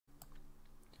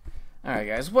Alright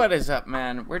guys, what is up,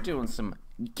 man? We're doing some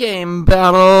game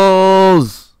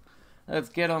battles! Let's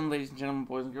get on, ladies and gentlemen,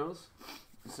 boys and girls.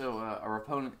 So, our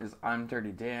opponent is I'm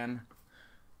Dirty Dan.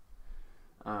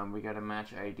 We got a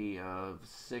match ID of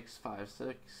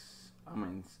 656.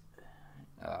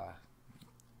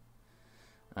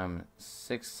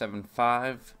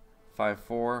 675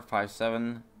 54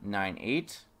 57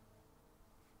 98.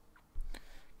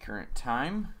 Current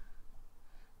time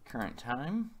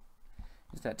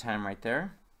is that time right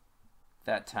there.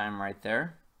 That time right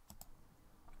there.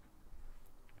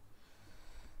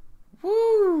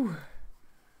 Woo!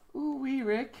 Ooh-wee,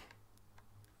 Rick.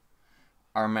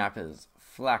 Our map is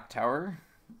Flak Tower.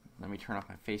 Let me turn off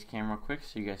my face cam real quick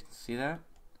so you guys can see that.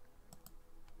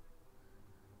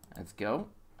 Let's go.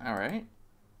 Alright.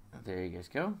 There you guys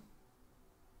go.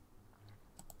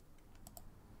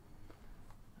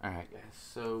 Alright guys,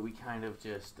 so we kind of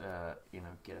just,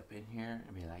 get up in here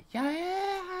and be like,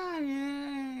 yeah.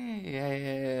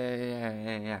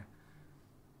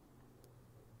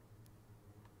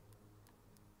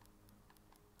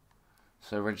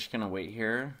 So we're just gonna wait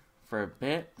here for a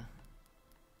bit.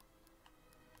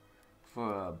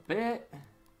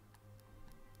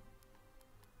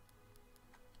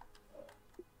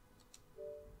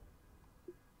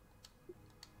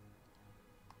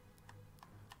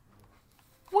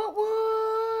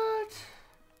 What?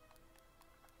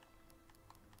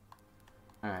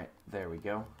 Alright, there we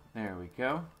go.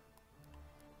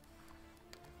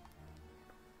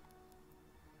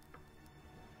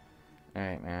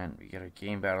 Alright, man, we got our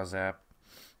Game Battles app.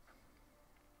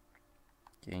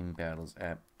 Game Battles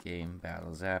app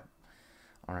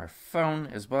on our phone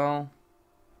as well.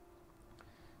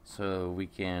 So we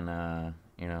can,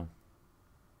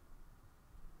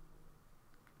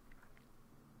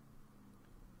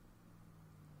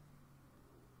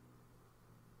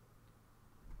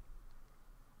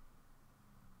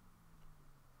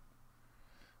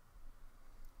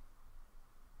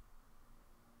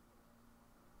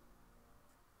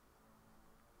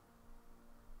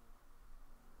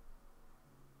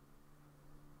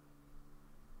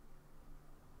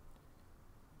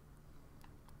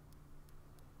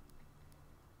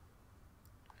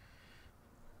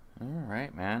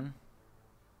 Alright, man.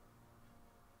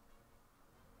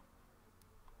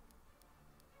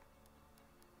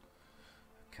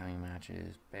 Coming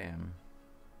matches, bam.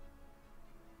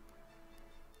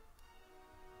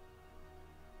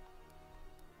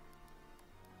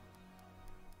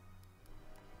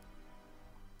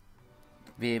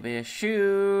 Baby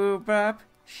shoop up,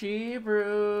 sheep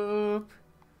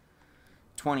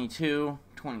 22,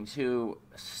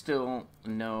 still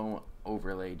no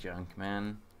overlay junk,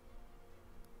 man.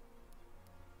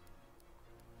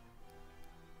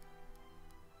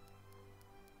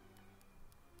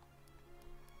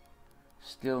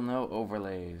 Still no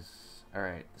overlays.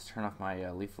 Alright, let's turn off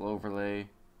my lethal overlay.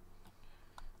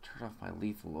 Turn off my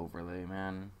lethal overlay,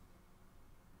 man.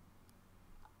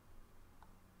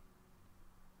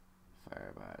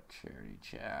 Firebot, charity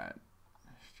chat,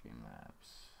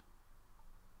 Streamlabs.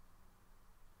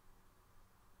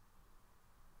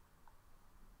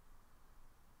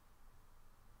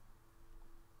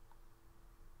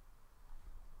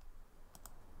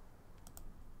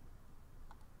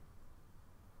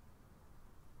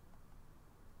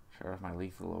 Turn off my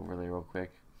lethal overlay real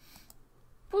quick.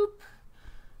 Boop.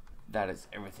 That is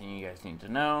everything you guys need to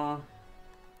know.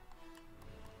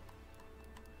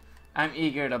 I'm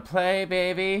eager to play,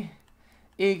 baby.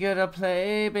 Eager to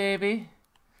play, baby.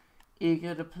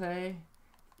 Eager to play.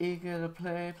 Eager to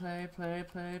play.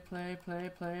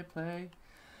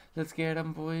 Let's get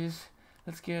 'em, boys.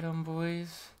 Let's get 'em,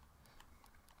 boys.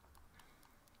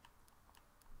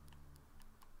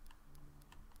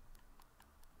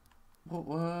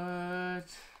 What?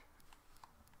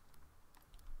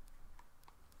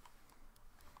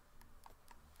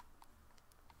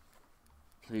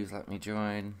 Please let me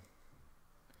join.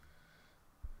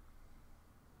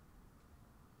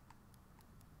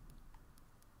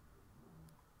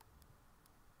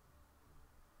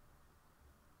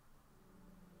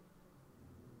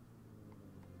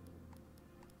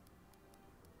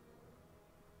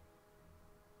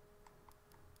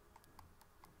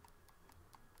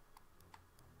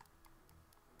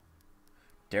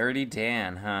 Dirty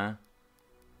Dan, huh?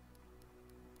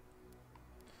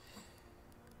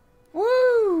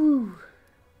 Woo!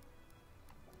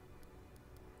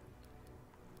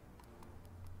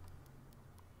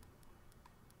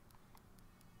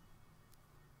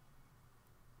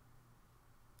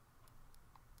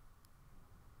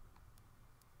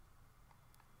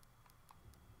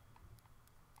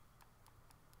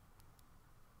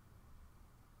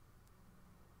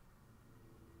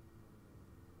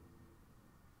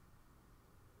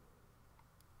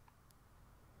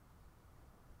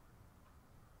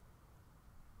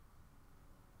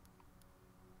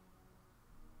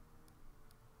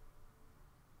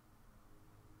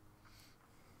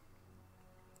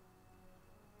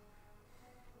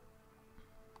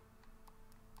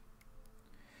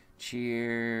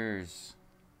 Cheers.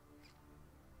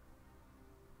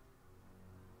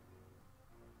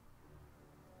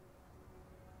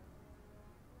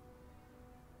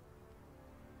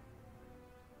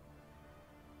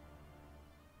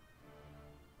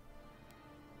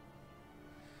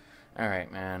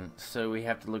 Alright, man. So we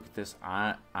have to look at this.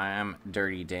 I am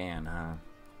Dirty Dan, huh?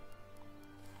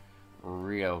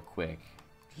 Real quick.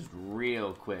 Just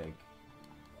real quick.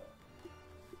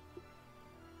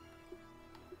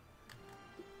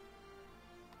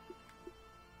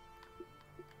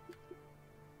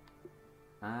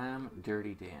 I'm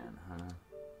Dirty Dan, huh?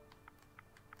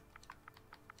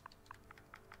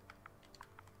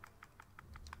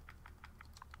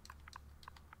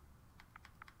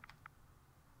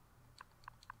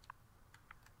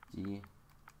 D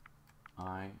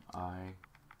I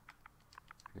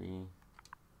D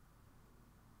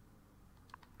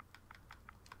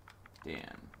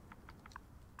Dan.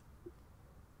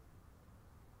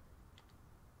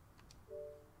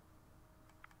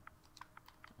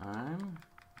 I'm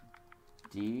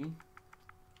D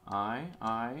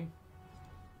I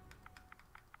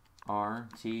R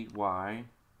T Y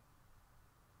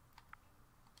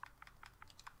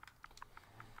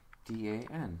D A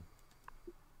N.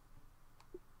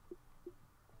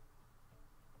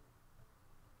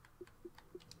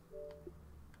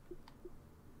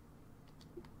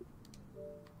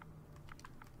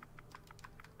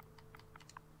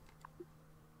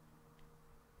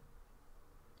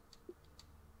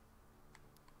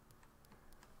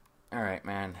 Alright,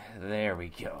 man. There we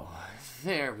go.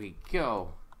 There we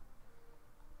go.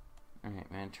 Alright,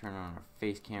 man. Turn on our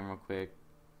face cam real quick.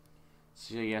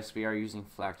 So, yes, we are using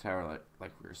Flag Tower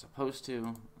like we were supposed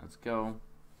to. Let's go.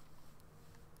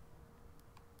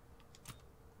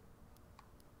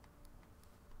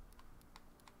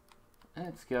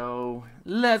 Let's go.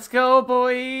 Let's go,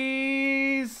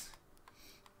 boys!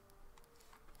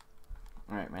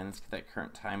 Alright, man. Let's get that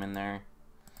current time in there.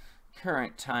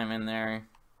 Current time in there.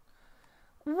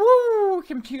 Woo!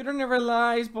 Computer never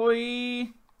lies, boy!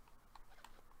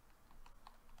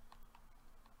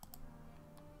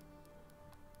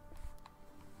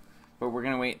 But we're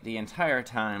gonna wait the entire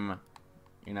time,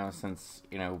 you know, since,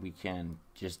 you know, we can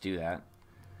just do that.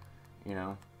 You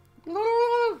know?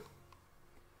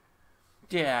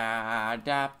 Da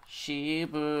da she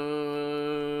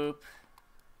boop.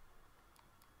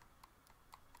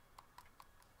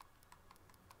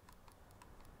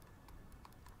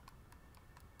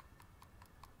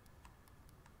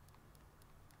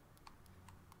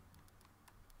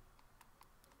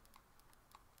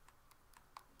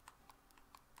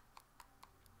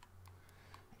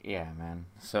 Yeah, man.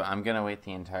 So I'm gonna wait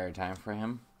the entire time for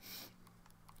him.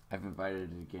 I've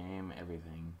invited the game,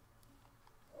 everything.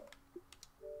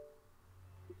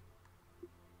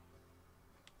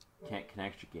 Can't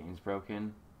connect, your game's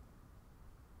broken.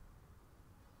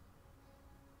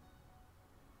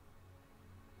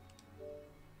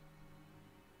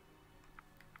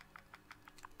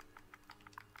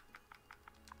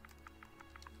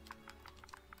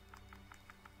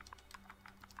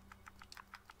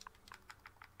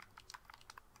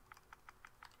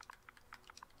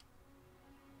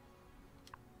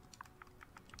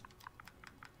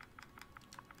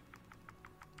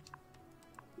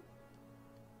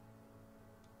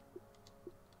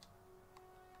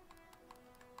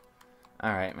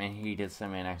 Alright, man, he did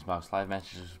send me an Xbox Live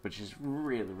message, which is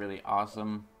really, really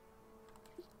awesome.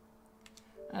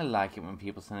 I like it when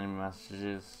people send me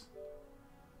messages.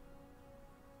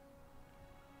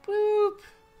 Boop!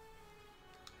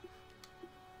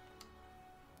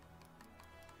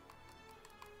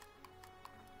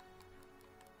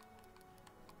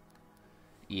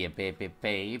 Yeah, baby,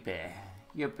 baby.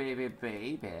 Yeah, baby,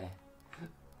 baby.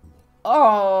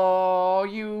 Oh,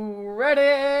 you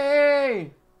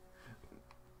ready?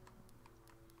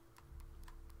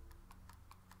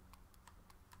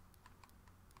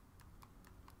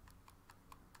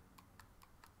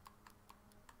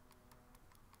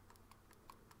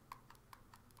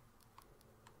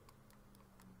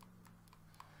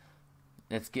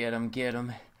 Let's get him, get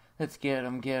him. Let's get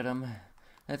him, get him.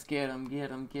 Let's get him, get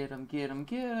him, get him, get him,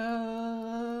 get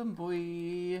him,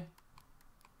 boy.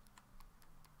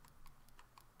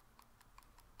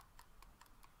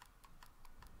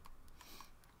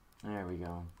 There we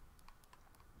go.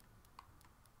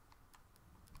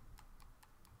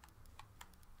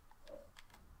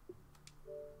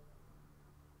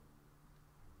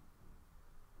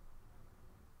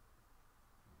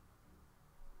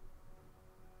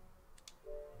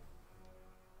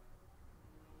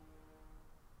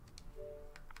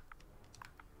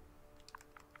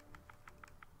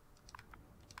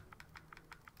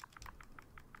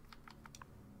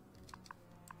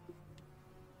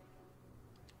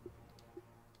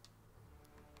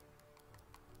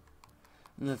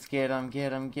 Let's get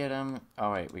him.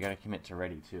 Oh, wait, we gotta commit to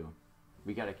ready, too.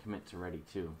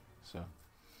 So,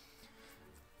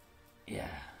 yeah,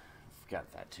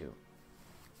 got that, too.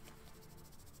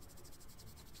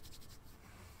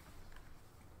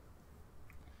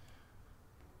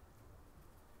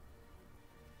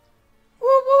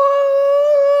 Woo-woo!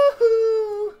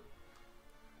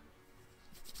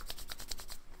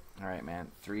 Alright, man.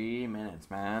 3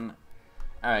 minutes, man.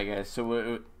 Alright, guys,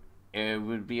 so it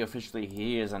would be officially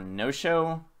he is a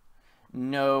no-show.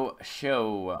 No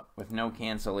show with no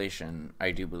cancellation,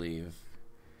 I do believe.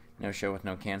 No show with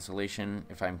no cancellation,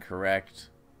 if I'm correct.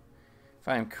 If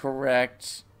I'm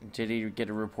correct, did he get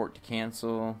a report to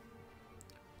cancel?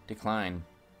 Decline.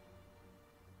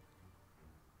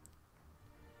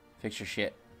 Fix your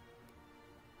shit.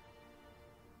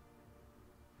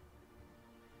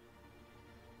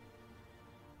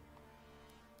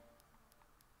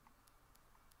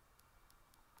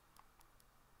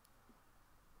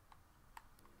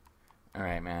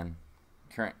 Alright, man.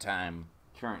 Current time,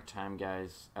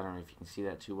 guys. I don't know if you can see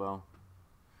that too well.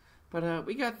 But,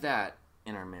 we got that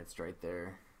in our midst right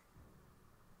there.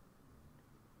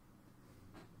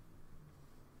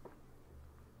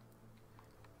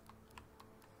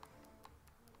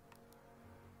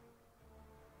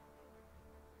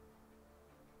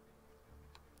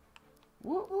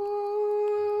 What?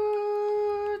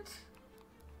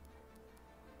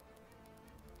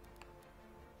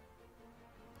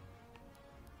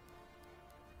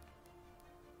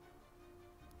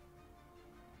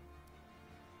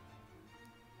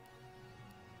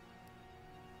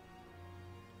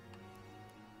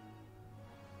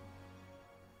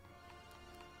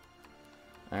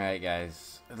 Alright,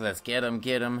 guys. Let's get him.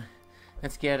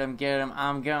 Let's get him.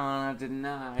 I'm gonna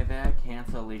deny that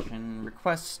cancellation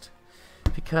request.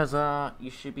 Because,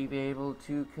 you should be able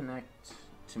to connect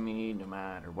to me no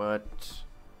matter what.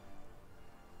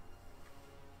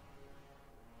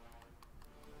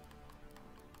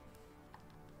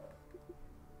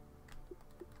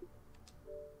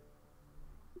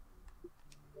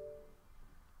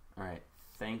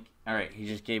 Alright, he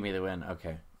just gave me the win.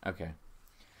 Okay.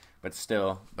 But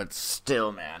still,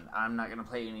 man, I'm not gonna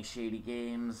play any shady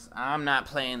games. I'm not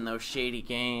playing those shady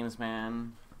games,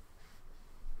 man.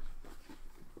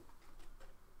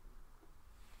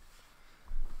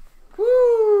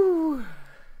 Woo!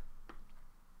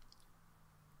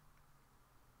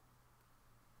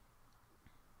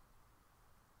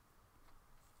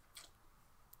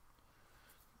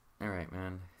 Alright,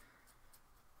 man.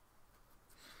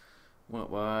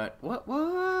 What?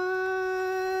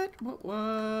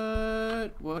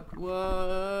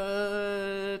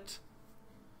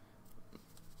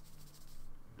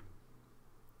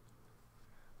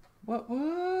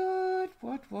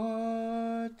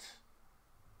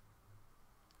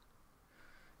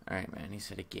 Alright, man, he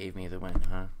said it gave me the win,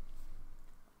 huh?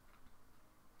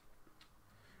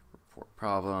 Report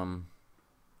problem.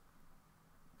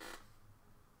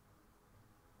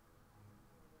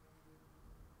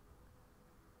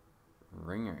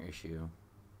 Ringer issue.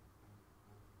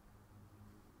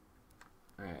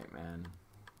 Alright, man.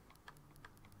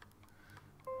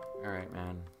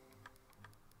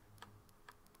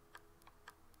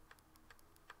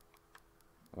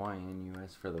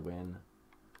 YNUS for the win.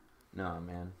 No,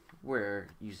 man. We're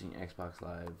using Xbox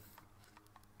Live.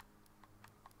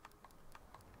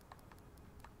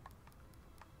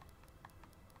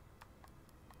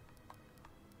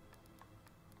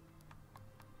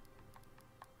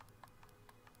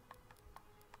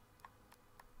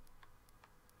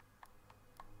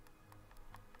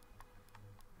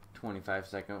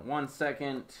 .25 1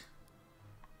 second.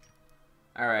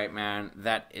 Alright, man.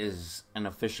 That is an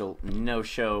official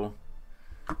no-show.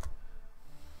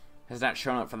 Has not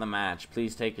shown up for the match.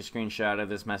 Please take a screenshot of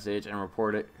this message and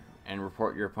report it. And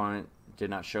report your opponent did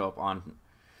not show up on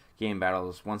game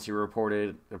battles. Once you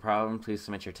reported the problem, please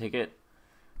submit your ticket.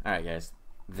 Alright, guys.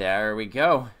 There we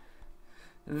go.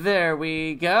 There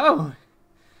we go.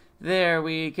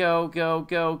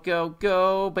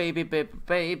 Go,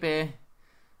 baby.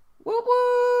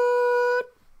 What?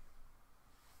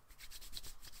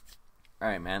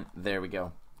 Alright, man. There we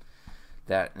go.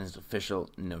 That is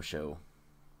official no-show.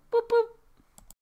 Boop, boop.